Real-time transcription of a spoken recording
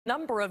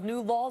Number of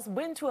new laws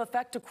went into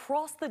effect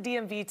across the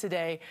DMV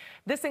today.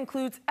 This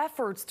includes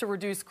efforts to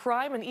reduce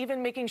crime and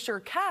even making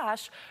sure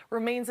cash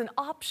remains an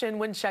option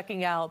when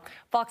checking out.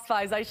 Fox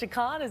 5's Aisha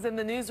Khan is in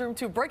the newsroom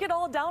to break it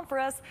all down for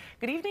us.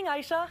 Good evening,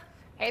 Aisha.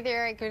 Hey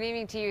there, good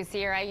evening to you,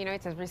 Sierra. You know,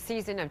 it's a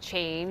season of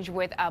change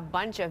with a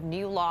bunch of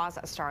new laws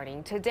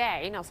starting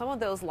today. Now, some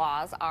of those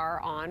laws are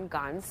on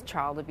guns,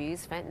 child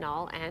abuse,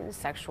 fentanyl, and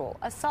sexual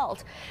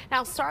assault.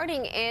 Now,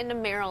 starting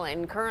in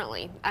Maryland,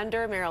 currently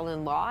under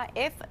Maryland law,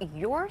 if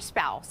your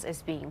spouse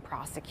is being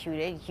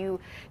prosecuted, you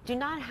do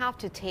not have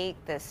to take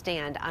the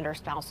stand under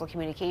spousal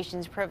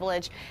communications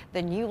privilege.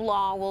 The new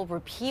law will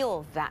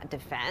repeal that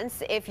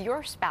defense if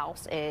your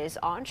spouse is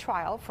on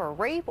trial for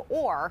rape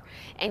or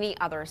any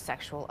other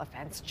sexual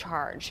offense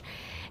charge.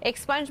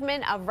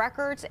 Expungement of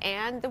records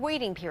and the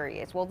waiting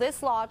periods. Well,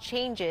 this law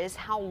changes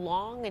how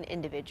long an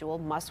individual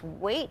must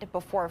wait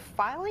before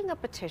filing a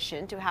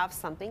petition to have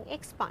something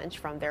expunged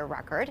from their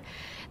record.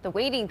 The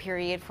waiting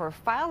period for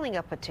filing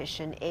a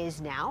petition is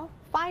now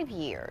 5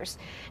 years.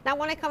 Now,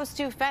 when it comes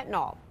to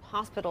fentanyl,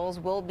 hospitals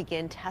will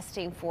begin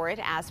testing for it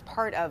as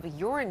part of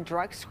urine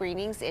drug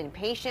screenings in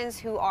patients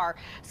who are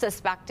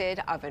suspected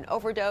of an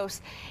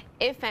overdose.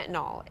 If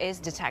fentanyl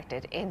is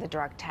detected in the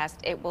drug test,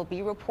 it will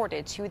be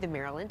reported to the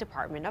Maryland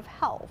Department of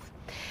Health.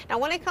 Now,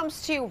 when it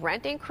comes to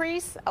rent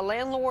increase, a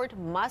landlord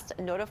must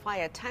notify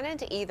a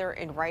tenant either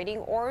in writing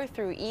or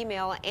through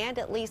email and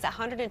at least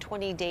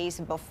 120 days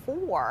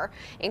before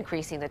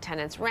increasing the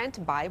tenant's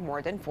rent by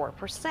more than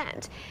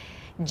 4%.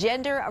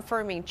 Gender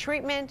affirming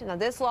treatment. Now,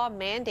 this law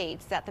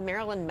mandates that the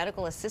Maryland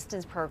Medical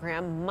Assistance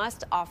Program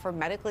must offer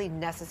medically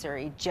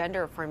necessary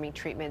gender affirming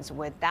treatments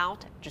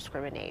without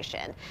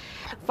discrimination.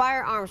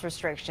 Firearms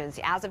restrictions.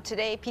 As of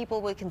today,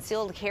 people with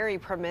concealed carry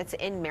permits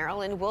in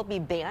Maryland will be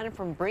banned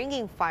from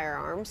bringing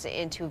firearms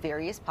into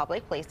various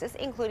public places,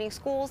 including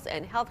schools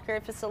and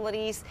healthcare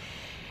facilities.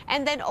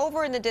 And then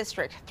over in the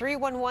district,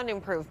 311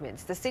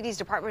 improvements. The city's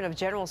Department of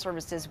General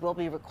Services will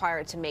be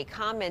required to make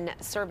common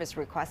service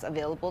requests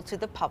available to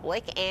the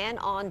public and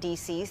on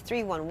DC's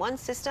 311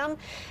 system,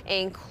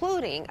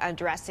 including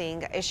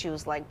addressing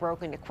issues like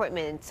broken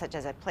equipment such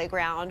as a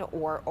playground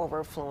or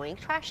overflowing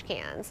trash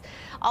cans.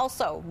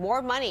 Also,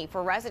 more money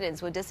for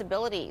residents with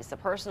disabilities. The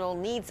personal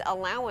needs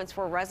allowance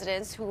for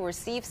residents who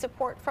receive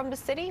support from the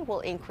city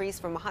will increase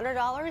from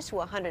 $100 to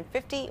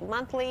 $150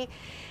 monthly.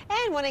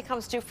 And when it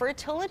comes to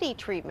fertility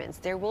treatment,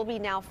 there will be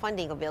now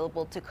funding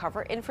available to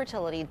cover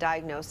infertility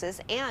diagnosis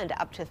and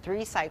up to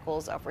 3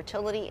 cycles of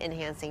fertility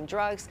enhancing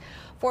drugs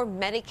for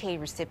Medicaid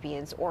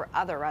recipients or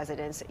other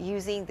residents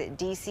using the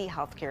D.C.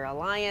 Healthcare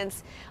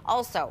Alliance.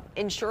 Also,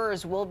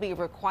 insurers will be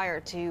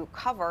required to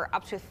cover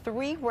up to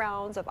 3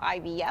 rounds of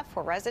IVF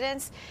for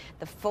residents.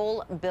 The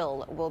full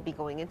bill will be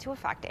going into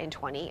effect in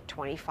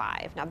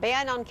 2025. Now,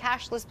 ban on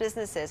cashless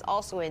businesses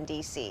also in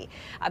D.C.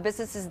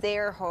 Businesses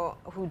there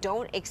who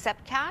don't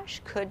accept cash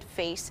could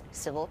face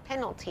civil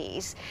penalties.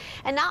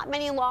 And not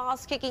many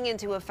laws kicking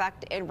into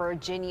effect in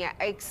Virginia,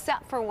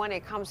 except for when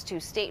it comes to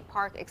state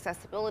park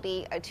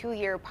accessibility. A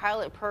 2-year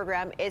pilot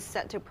program is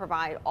set to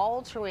provide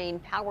all-terrain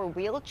power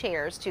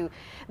wheelchairs to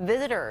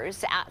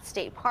visitors at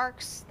state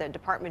parks. The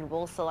department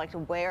will select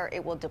where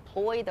it will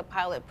deploy the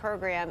pilot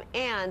program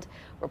and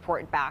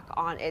report back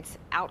on its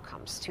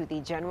outcomes to the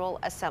General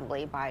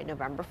Assembly by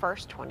November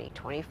 1st,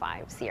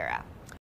 2025. Sierra.